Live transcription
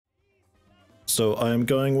So I'm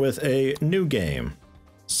going with a new game,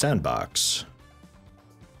 Sandbox.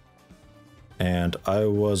 And I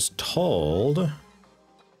was told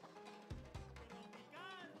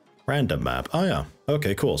random map. Oh yeah,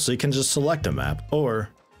 okay, cool. So you can just select a map, or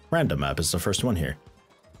random map is the first one here.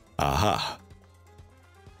 Aha.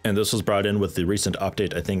 And this was brought in with the recent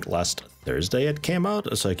update, I think last Thursday it came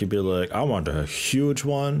out. So I could be like, I want a huge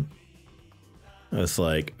one with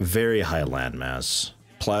like very high landmass.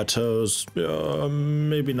 Plateaus,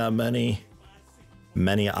 maybe not many.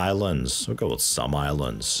 Many islands. We'll go with some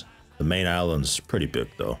islands. The main island's pretty big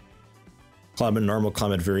though. Climate normal,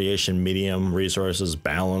 climate variation, medium, resources,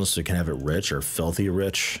 balanced. We can have it rich or filthy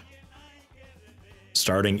rich.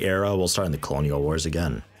 Starting era, we'll start in the colonial wars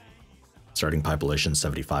again. Starting population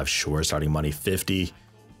 75, sure. Starting money 50,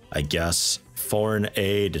 I guess. Foreign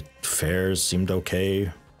aid, fares seemed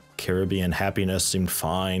okay. Caribbean happiness seemed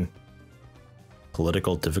fine.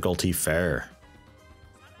 Political difficulty, fair.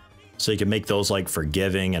 So you can make those like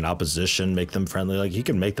forgiving and opposition, make them friendly. Like you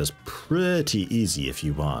can make this pretty easy if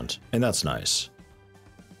you want. And that's nice.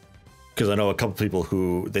 Because I know a couple people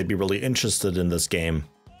who they'd be really interested in this game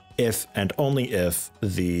if and only if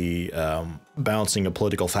the balancing of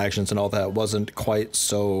political factions and all that wasn't quite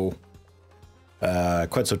so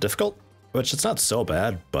difficult. Which it's not so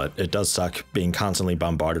bad, but it does suck being constantly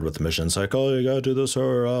bombarded with missions like, oh, you gotta do this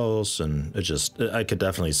or else. And it just, I could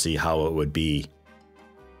definitely see how it would be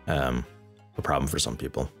a problem for some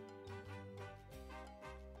people.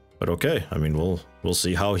 But okay, I mean, we'll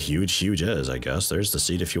see how huge is, I guess. There's the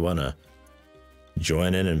seed if you want to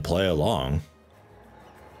join in and play along.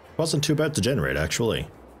 Wasn't too bad to generate, actually.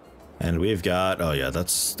 And we've got, oh yeah,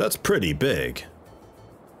 that's pretty big.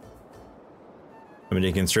 I mean,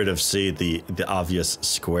 you can sort of see the obvious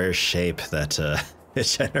square shape that it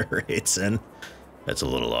generates in. It's a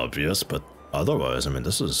little obvious, but otherwise, I mean,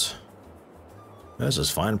 this is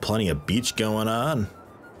fine. Plenty of beach going on.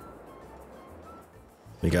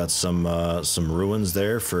 We got some ruins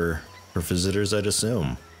there for visitors, I'd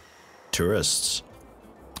assume. Tourists.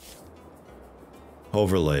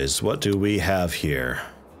 Overlays. What do we have here?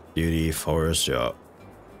 Beauty, forest, yeah.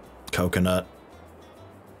 Coconut.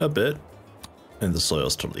 A bit. And the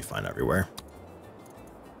soil's totally fine everywhere.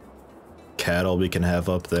 Cattle we can have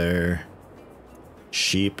up there.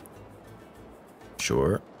 Sheep.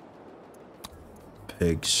 Sure.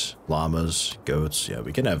 Pigs, llamas, goats. Yeah,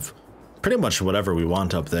 we can have pretty much whatever we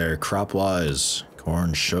want up there. Crop-wise.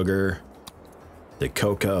 Corn, sugar. The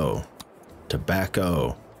cocoa.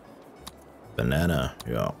 Tobacco. Banana.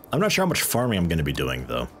 Yeah. I'm not sure how much farming I'm going to be doing,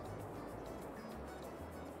 though.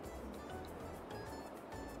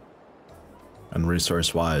 And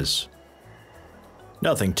resource-wise,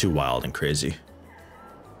 nothing too wild and crazy.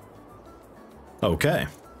 Okay.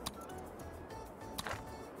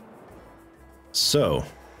 So,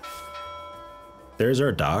 there's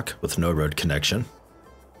our dock with no road connection.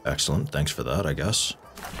 Excellent, thanks for that, I guess.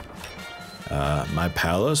 My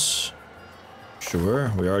palace.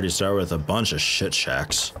 Sure, we already started with a bunch of shit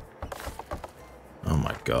shacks. Oh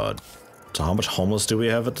my god. So how much homeless do we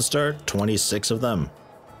have at the start? 26 of them.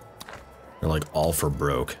 They're like all for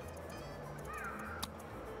broke.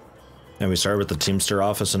 And we started with the Teamster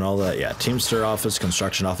office and all that. Yeah, Teamster office,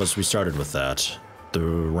 construction office, we started with that. The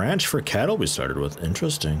ranch for cattle we started with.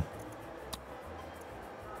 Interesting.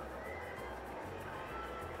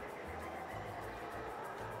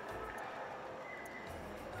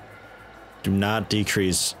 Do not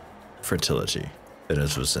decrease fertility in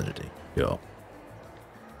its vicinity. Yo.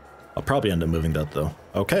 I'll probably end up moving that though.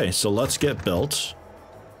 Okay, so let's get built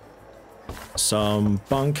some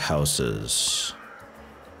bunk houses.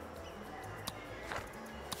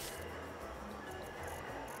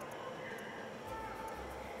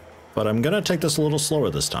 But I'm gonna take this a little slower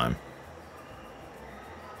this time.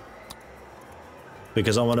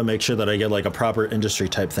 Because I want to make sure that I get like a proper industry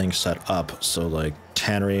type thing set up. So like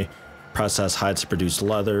tannery, process hides to produce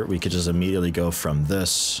leather. We could just immediately go from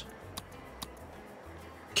this.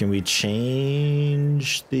 Can we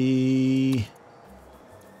change the...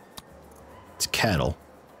 It's cattle.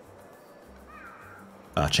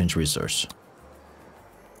 Change resource.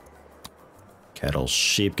 Cattle.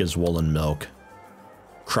 Sheep gives wool and milk.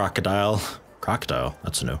 Crocodile. Crocodile.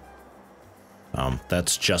 That's new.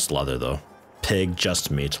 That's just leather though. Pig,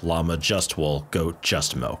 just meat. Llama, just wool. Goat,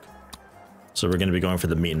 just milk. So we're going to be going for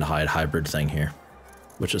the meat and hide hybrid thing here,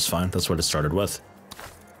 which is fine. That's what it started with.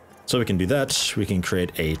 So we can do that. We can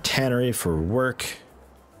create a tannery for work.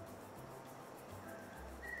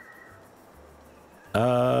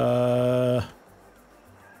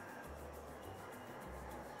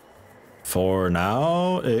 For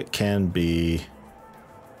now, it can be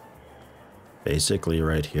Basically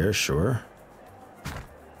right here, sure.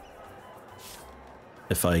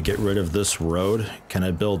 If I get rid of this road, can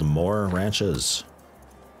I build more ranches?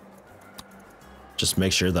 Just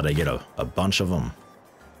make sure that I get a bunch of them.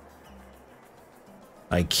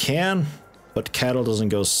 I can, but cattle doesn't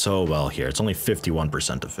go so well here. It's only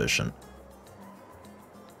 51% efficient.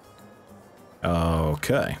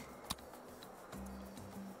 Okay.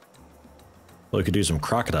 Well, we could do some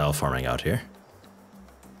crocodile farming out here.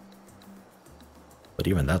 But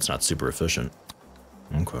even that's not super efficient.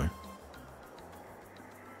 Okay.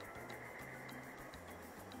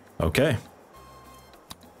 Okay.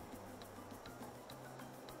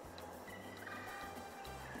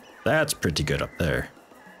 That's pretty good up there.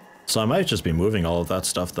 So I might just be moving all of that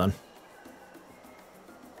stuff then.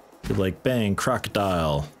 Be like, bang,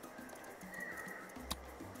 crocodile.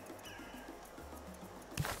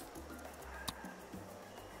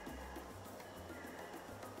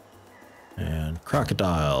 And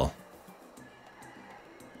crocodile.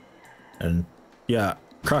 And yeah,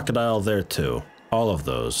 crocodile there too. All of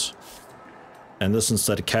those. And this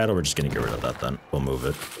instead of cattle, we're just gonna get rid of that then. We'll move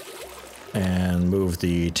it. And move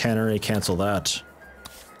the tannery, cancel that.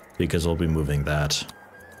 Because we'll be moving that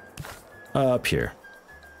up here.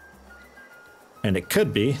 And it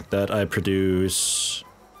could be that I produce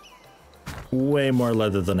way more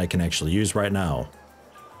leather than I can actually use right now.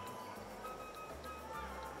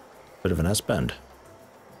 Bit of an S-bend.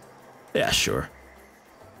 Yeah, sure.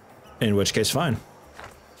 In which case, fine.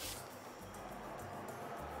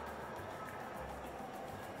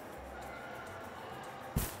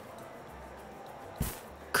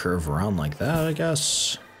 Curve around like that, I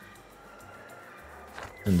guess.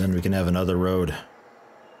 And then we can have another road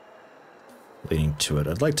leading to it.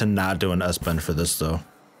 I'd like to not do an S-bend for this, though.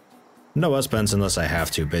 No S-bends unless I have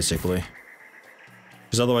to, basically.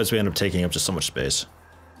 Because otherwise we end up taking up just so much space.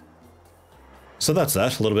 So that's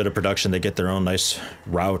that. A little bit of production. They get their own nice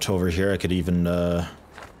route over here. I could even have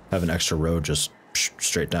an extra road just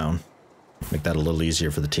straight down. Make that a little easier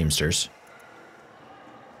for the Teamsters.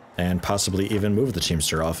 And possibly even move the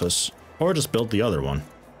Teamster office. Or just build the other one.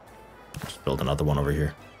 Just build another one over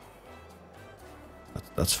here.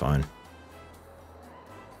 That's fine.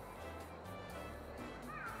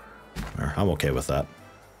 I'm okay with that.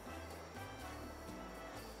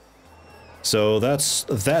 So that's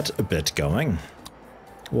that bit going.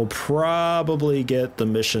 We'll probably get the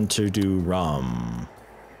mission to do rum.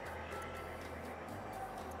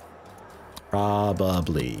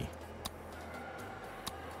 Probably.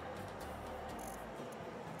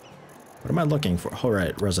 What am I looking for? All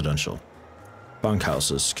right, residential.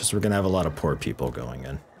 Bunkhouses, because we're going to have a lot of poor people going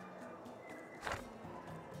in.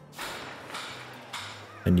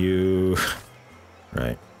 And you...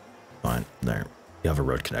 Right. Fine. There. You have a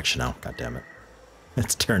road connection now. God damn it.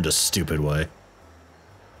 It's turned a stupid way.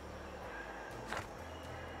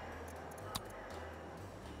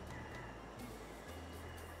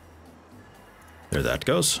 There that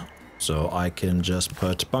goes. So I can just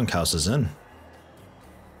put bunkhouses in.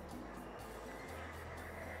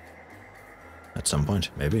 At some point,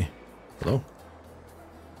 maybe. Hello?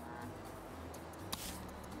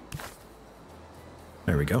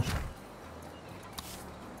 There we go.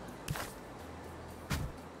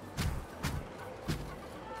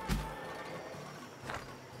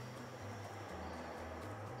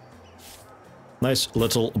 Nice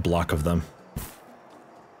little block of them.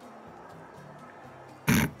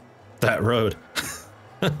 That road.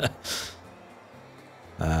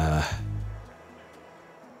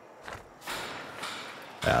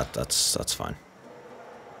 Yeah, that's fine.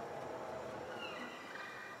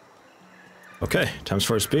 Okay, times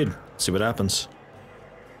 4 speed. See what happens.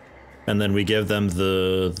 And then we give them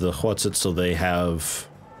the what's it so they have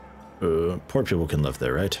poor people can live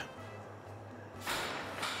there, right?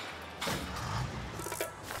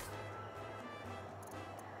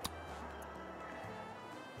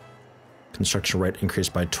 Construction rate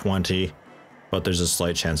increased by 20, but there's a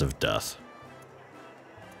slight chance of death.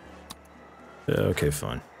 Yeah, okay,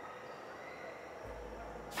 fine.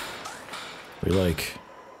 We like...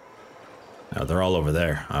 Oh, they're all over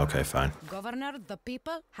there. Okay, fine. Governor, the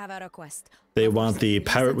people have a request. They want the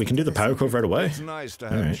pirate... We can do the pirate cove right away. It's nice to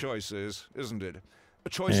have choices, isn't it?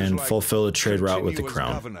 Choices and like fulfill a trade route with the continue as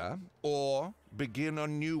crown. Governor, or begin a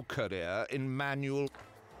new career in manual...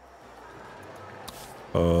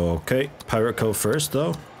 Okay, pirate cove first,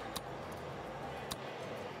 though.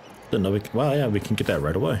 Didn't know we... Well, yeah, we can get that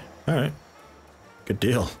right away. All right. Good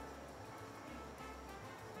deal.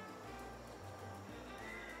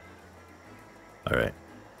 All right.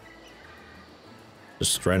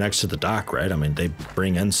 Just right next to the dock, right? I mean, they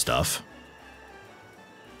bring in stuff.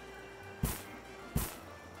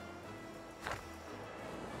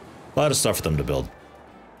 A lot of stuff for them to build.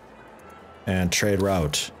 And trade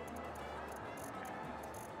route.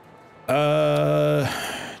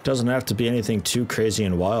 Doesn't have to be anything too crazy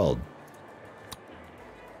and wild.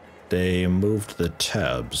 They moved the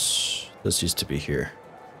tabs. This used to be here.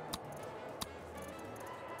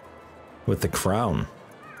 With the crown.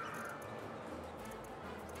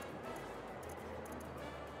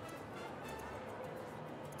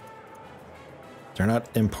 They're not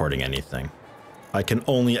importing anything. I can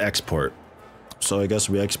only export. So I guess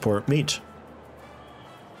we export meat.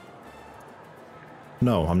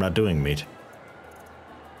 No, I'm not doing meat.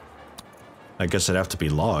 I guess it'd have to be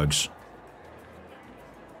logs.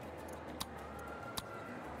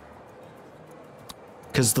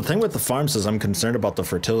 Because the thing with the farms is I'm concerned about the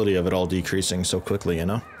fertility of it all decreasing so quickly, you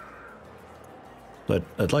know? But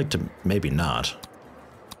I'd like to maybe not.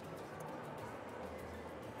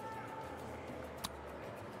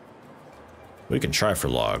 We can try for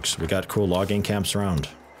logs. We got cool logging camps around.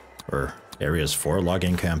 Or areas for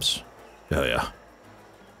logging camps. Oh yeah.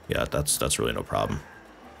 Yeah, that's really no problem.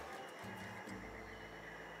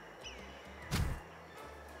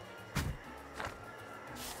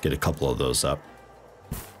 Get a couple of those up.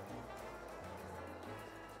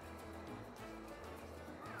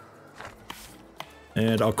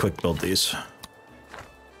 And I'll quick build these.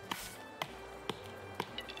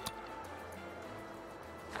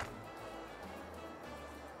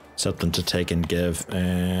 Something to take and give,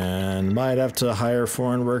 and might have to hire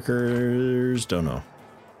foreign workers, don't know.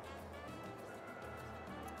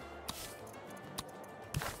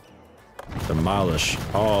 Demolish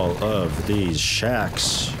all of these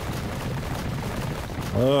shacks.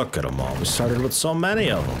 Look at them all. We started with so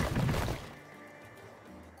many of them.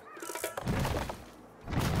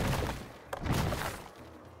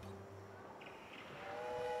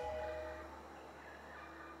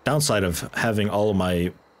 Downside of having all of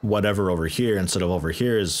my whatever over here instead of over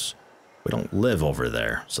here is we don't live over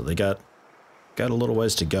there, so they got a little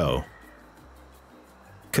ways to go.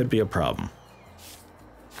 Could be a problem.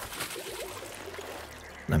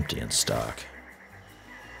 Empty in stock.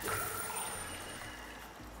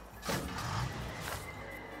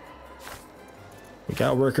 We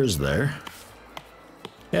got workers there.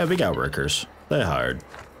 Yeah, we got workers. They hired.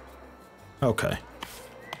 Okay.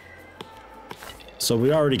 So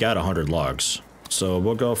we already got 100 logs. So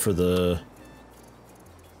we'll go for the...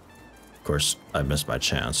 Of course, I missed my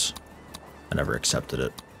chance. I never accepted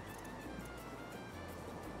it.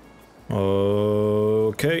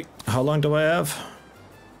 Okay, how long do I have?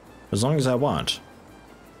 As long as I want.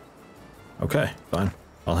 Okay, fine.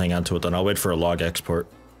 I'll hang on to it then. I'll wait for a log export.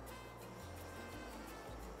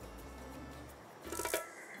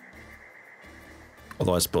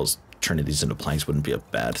 Although I suppose turning these into planks wouldn't be a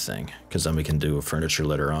bad thing, because then we can do furniture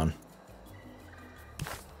later on.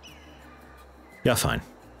 Yeah, fine.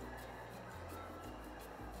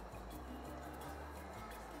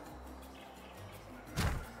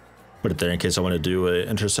 Put it there in case I want to do an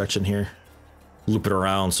intersection here. Loop it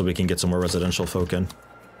around so we can get some more residential folk in.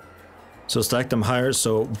 So stack them higher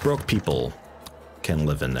so broke people can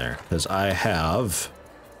live in there. Because I have...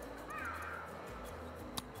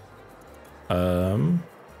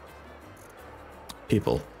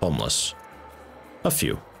 people homeless. A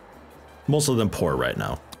few. Most of them poor right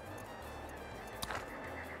now.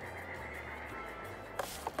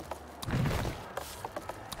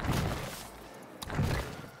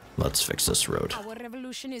 Let's fix this road. Our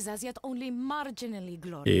revolution is as yet only marginally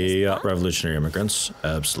glorious. Yeah, revolutionary immigrants.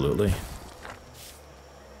 Absolutely.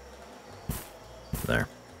 There.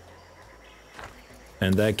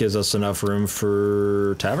 And that gives us enough room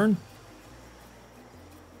for tavern?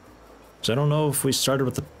 So I don't know if we started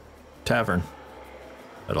with the tavern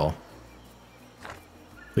at all.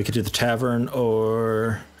 We could do the tavern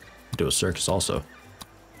or do a circus also.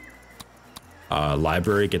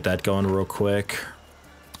 Library, get that going real quick.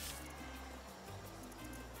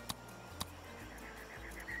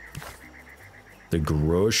 The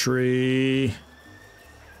grocery...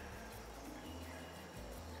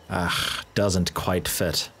 doesn't quite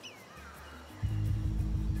fit.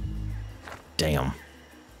 Damn.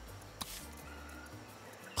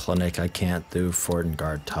 Clinic I can't do, Fort and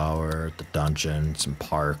Guard Tower, the dungeon, some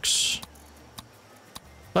parks.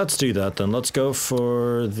 Let's do that then. Let's go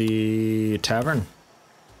for the tavern.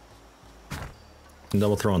 And then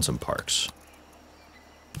we'll throw in some parks.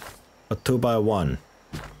 A 2x1.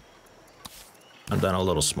 And then a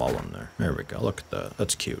little small one there. There we go. Look at that.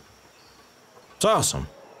 That's cute. It's awesome.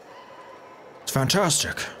 It's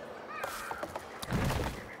fantastic.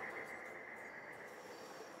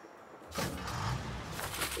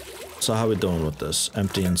 So how are we doing with this?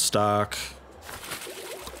 Empty in stock.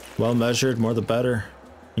 Well measured, more the better.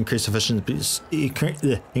 Increase efficiency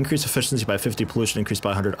by 50, pollution increased by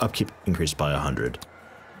 100, upkeep increased by 100.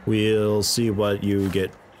 We'll see what you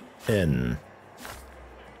get in.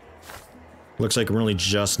 Looks like we're only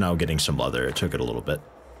just now getting some leather. It took it a little bit,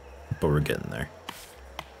 but we're getting there.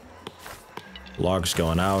 Logs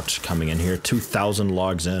going out, coming in here. 2,000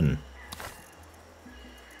 logs in.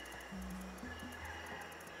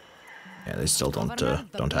 Yeah, they still don't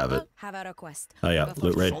have it. Oh yeah,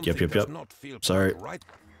 loot rate. Yep. Sorry.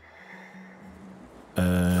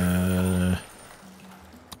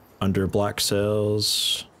 Under black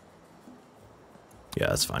sales. Yeah,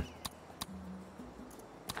 that's fine.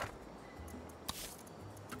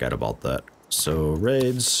 Forgot about that. So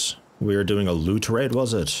raids. We were doing a loot raid,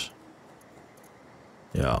 was it?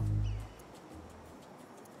 Yeah.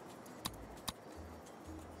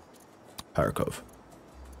 Power Cove.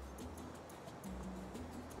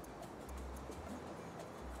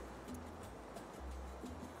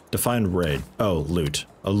 Define raid. Oh, loot.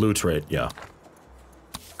 A loot raid, yeah.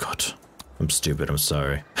 God, I'm stupid, I'm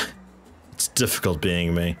sorry. It's difficult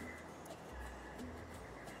being me.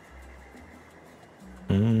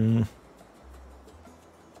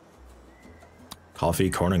 Coffee,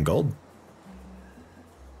 corn, and gold.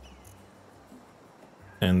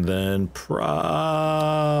 And then probably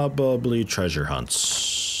treasure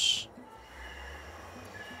hunts.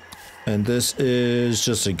 And this is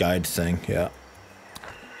just a guide thing, yeah.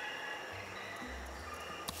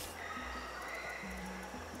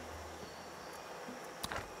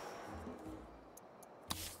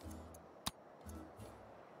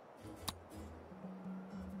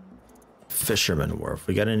 Fisherman Wharf.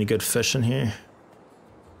 We got any good fish in here?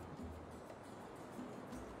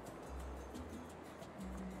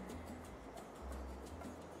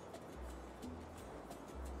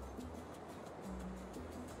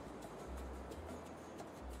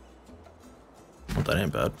 Well, that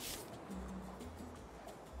ain't bad.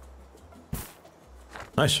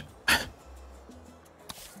 Nice.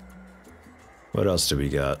 What else do we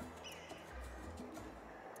got?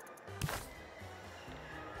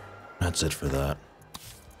 That's it for that.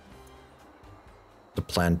 The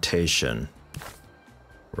plantation.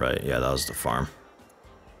 Right, yeah, that was the farm.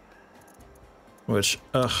 Which,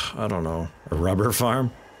 I don't know. A rubber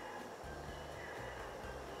farm?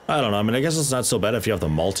 I don't know, I mean, I guess it's not so bad if you have the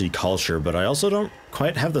multiculture, but I also don't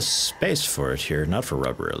quite have the space for it here. Not for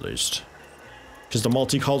rubber, at least. Because the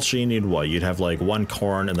multiculture, you need what? You'd have like one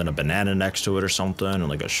corn and then a banana next to it or something, and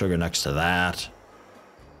like a sugar next to that.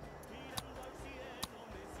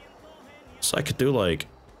 So I could do like,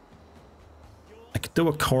 I could do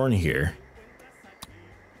a corn here,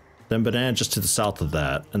 then banana just to the south of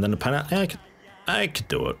that, and then a pineapple. Yeah, I could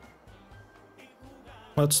do it.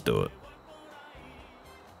 Let's do it.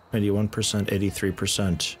 81%,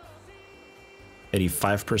 83%,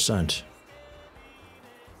 85%.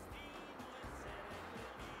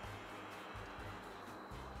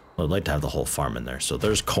 Well, I'd like to have the whole farm in there. So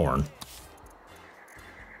there's corn.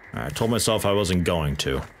 I told myself I wasn't going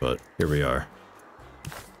to, but here we are.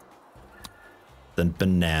 Then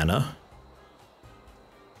banana.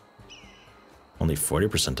 Only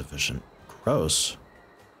 40% efficient. Gross.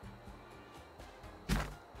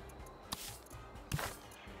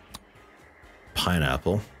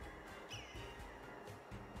 Pineapple.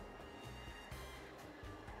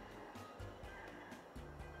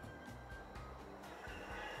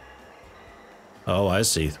 Oh, I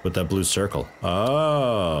see. With that blue circle.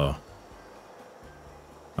 Oh.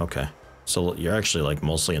 Okay. So you're actually like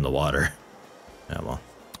mostly in the water. Yeah, well.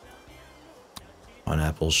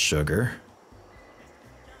 Pineapple, sugar.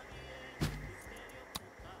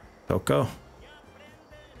 Cocoa.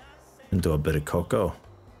 And do a bit of cocoa.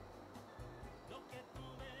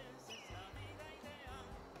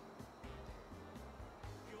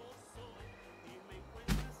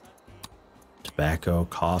 Tobacco,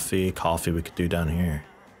 coffee. Coffee we could do down here.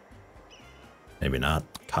 Maybe not.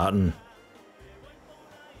 Cotton.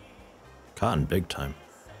 Cotton big time.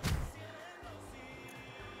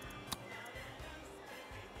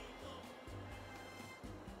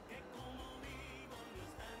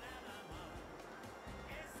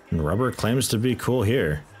 And rubber claims to be cool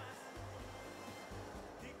here.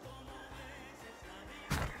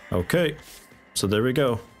 Okay. So there we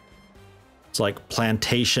go. It's like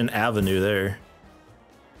Plantation Avenue there.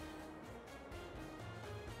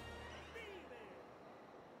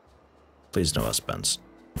 Please no S-bends.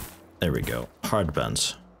 There we go. Hard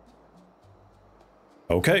bends.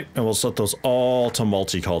 Okay, and we'll set those all to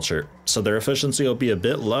multiculture. So their efficiency will be a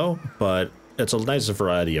bit low, but it's a nice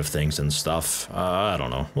variety of things and stuff. I don't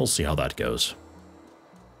know. We'll see how that goes.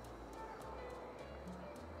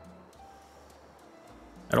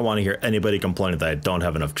 I don't want to hear anybody complaining that I don't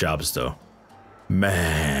have enough jobs, though.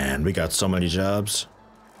 Man, we got so many jobs.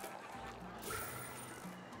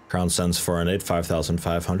 Crown sends foreign aid,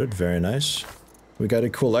 5,500. Very nice. We got a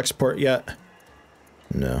cool export yet?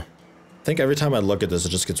 No. I think every time I look at this, it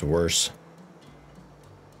just gets worse.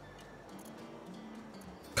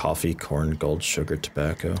 Coffee, corn, gold, sugar,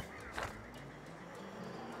 tobacco.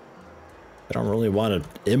 I don't really want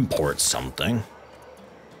to import something.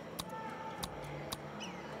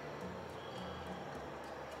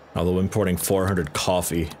 Although importing 400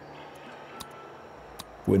 coffee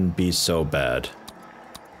wouldn't be so bad.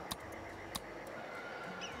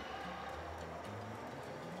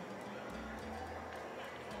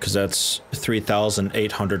 Because that's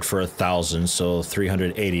 3,800 for 1,000, so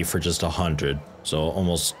 380 for just 100. So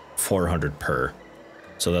almost 400 per.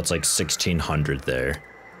 So that's like 1,600 there.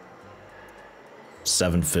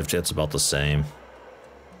 750, that's about the same.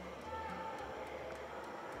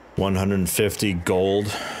 150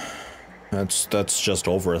 gold. That's just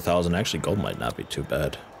over 1,000. Actually, gold might not be too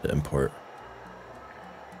bad to import.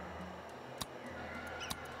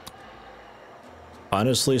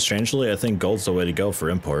 Honestly, strangely, I think gold's the way to go for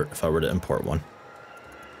import, if I were to import one.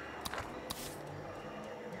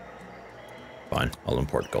 Fine, I'll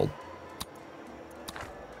import gold.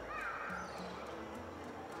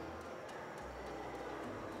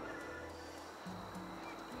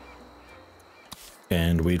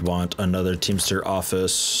 And we'd want another Teamster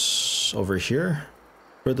office over here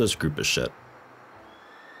for this group of shit.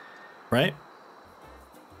 Right?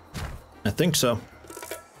 I think so.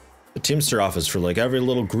 A Teamster office for like every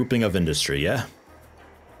little grouping of industry, yeah?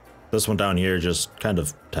 This one down here just kind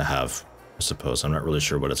of to have, I suppose. I'm not really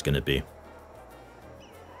sure what it's going to be.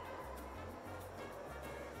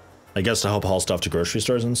 I guess to help haul stuff to grocery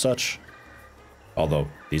stores and such. Although,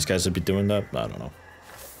 these guys would be doing that? I don't know.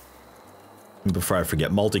 And before I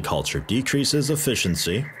forget, multiculture decreases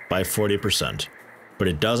efficiency by 40%, but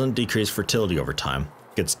it doesn't decrease fertility over time.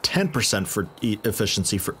 It gets 10% for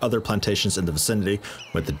efficiency for other plantations in the vicinity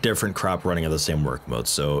with a different crop running in the same work mode.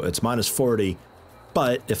 So it's minus 40,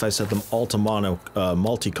 but if I set them all to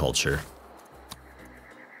multiculture,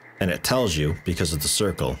 and it tells you, because of the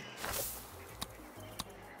circle,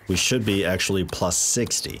 we should be actually plus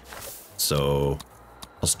 60. So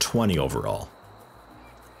plus 20 overall.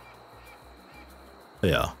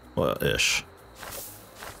 Yeah, well, ish.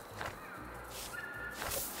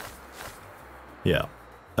 Yeah.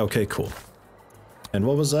 Okay, cool. And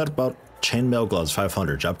what was that about? Chainmail gloves,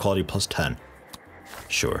 500. Job quality plus 10.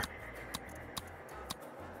 Sure.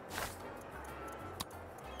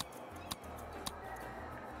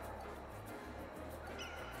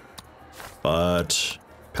 But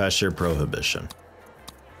pasture prohibition.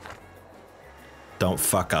 Don't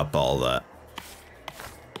fuck up all that.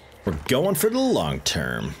 We're going for the long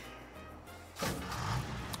term.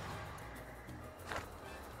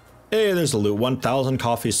 Hey, there's the loot. 1,000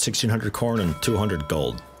 coffee, 1,600 corn, and 200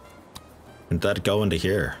 gold. And that go into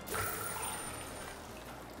here.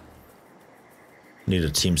 Need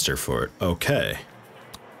a Teamster for it. Okay.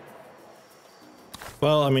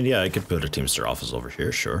 Well, I mean, yeah, I could put a Teamster office over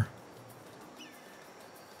here, sure.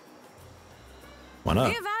 Why not?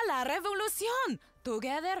 Viva la revolution!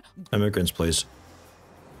 Together. Immigrants, please.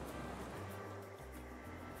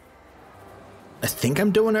 I think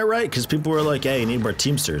I'm doing it right, because people were like, hey, you need more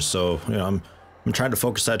Teamsters. So, you know, I'm trying to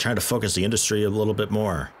focus that, trying to focus the industry a little bit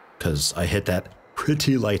more, because I hit that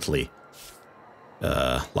pretty lightly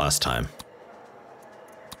last time.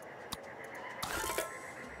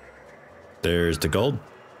 There's the gold.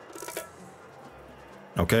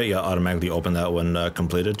 Okay, yeah, automatically open that when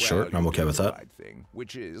completed. Well, sure, I'm okay with that. Right thing,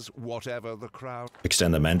 which is whatever the crowd.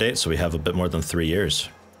 Extend the mandate so we have a bit more than 3 years.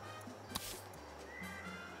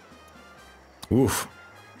 Oof.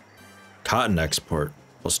 Cotton export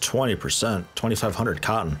was 20%, 2,500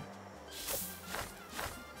 cotton.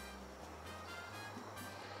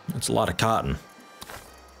 That's a lot of cotton.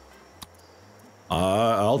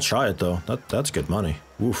 I'll try it though. That's good money.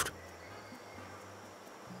 Oof.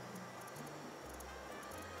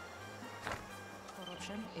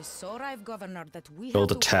 Is so rife, Governor, that we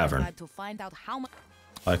Build have a to tavern. to find out how much.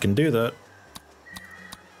 I can do that.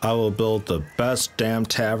 I will build the best damn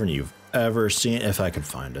tavern you've ever seen, if I can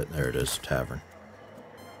find it. There it is, tavern.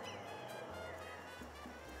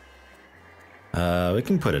 We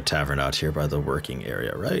can put a tavern out here by the working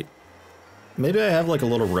area, right? Maybe I have like a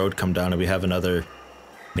little road come down and we have another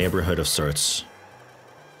neighborhood of sorts.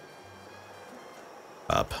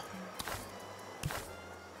 Up.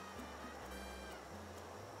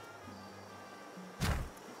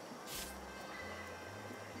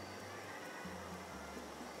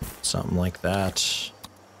 Something like that.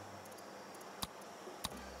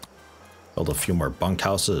 Build a few more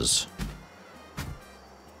bunkhouses.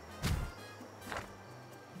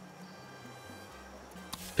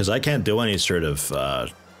 Because I can't do any sort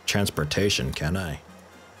of transportation, can I?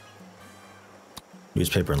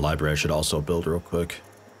 Newspaper and library I should also build real quick.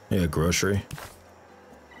 Yeah, grocery.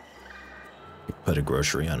 Put a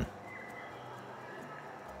grocery in.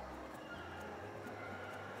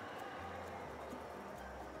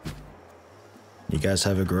 You guys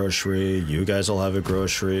have a grocery. You guys will have a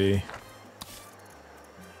grocery.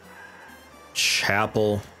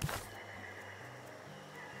 Chapel.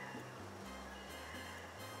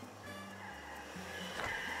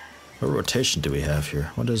 What rotation do we have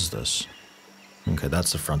here? What is this? Okay,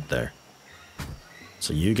 that's the front there.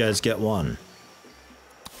 So you guys get one.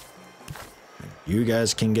 You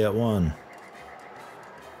guys can get one.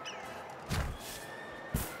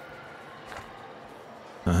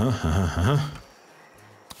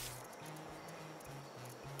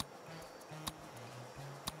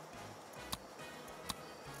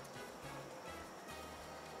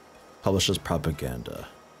 Publishes propaganda.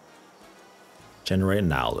 Generate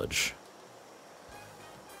knowledge.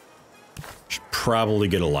 Should probably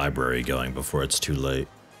get a library going before it's too late.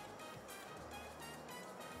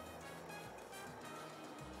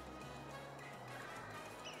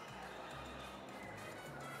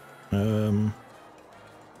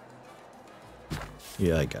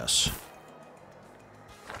 Yeah, I guess.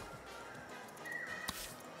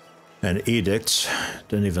 And edicts.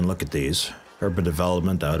 Didn't even look at these. Urban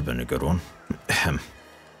development, that would have been a good one.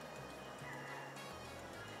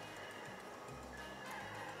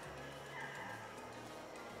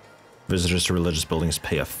 Visitors to religious buildings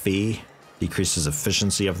pay a fee. Decreases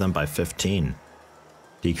efficiency of them by 15.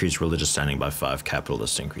 Decrease religious standing by 5.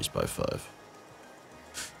 Capitalist increase by 5.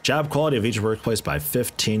 Job quality of each workplace by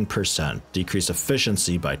 15%. Decrease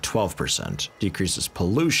efficiency by 12%. Decreases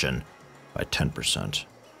pollution by 10%.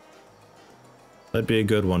 That'd be a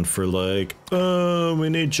good one for like, we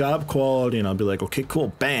need job quality. And I'll be like, okay, cool.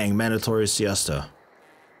 Bang, mandatory siesta.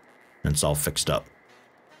 And it's all fixed up.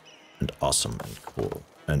 And awesome and cool.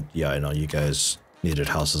 And yeah, I know you guys needed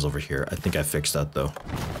houses over here. I think I fixed that though.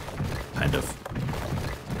 Kind of.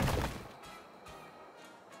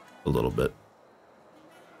 A little bit.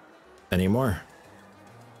 Any more?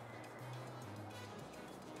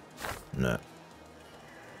 No.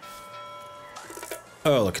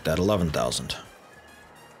 Oh, look at that, 11,000.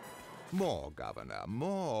 More, Governor,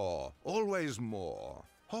 more. Always more.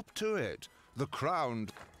 Hop to it. The crown...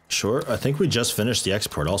 Sure, I think we just finished the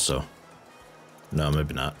export also. No,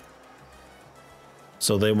 maybe not.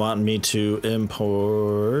 So they want me to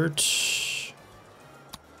import...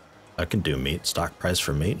 I can do meat. Stock price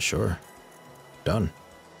for meat, sure. Done.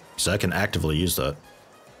 So I can actively use that.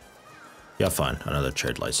 Yeah, fine. Another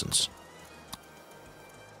trade license.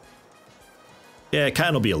 Yeah, it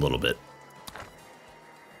kind of be a little bit.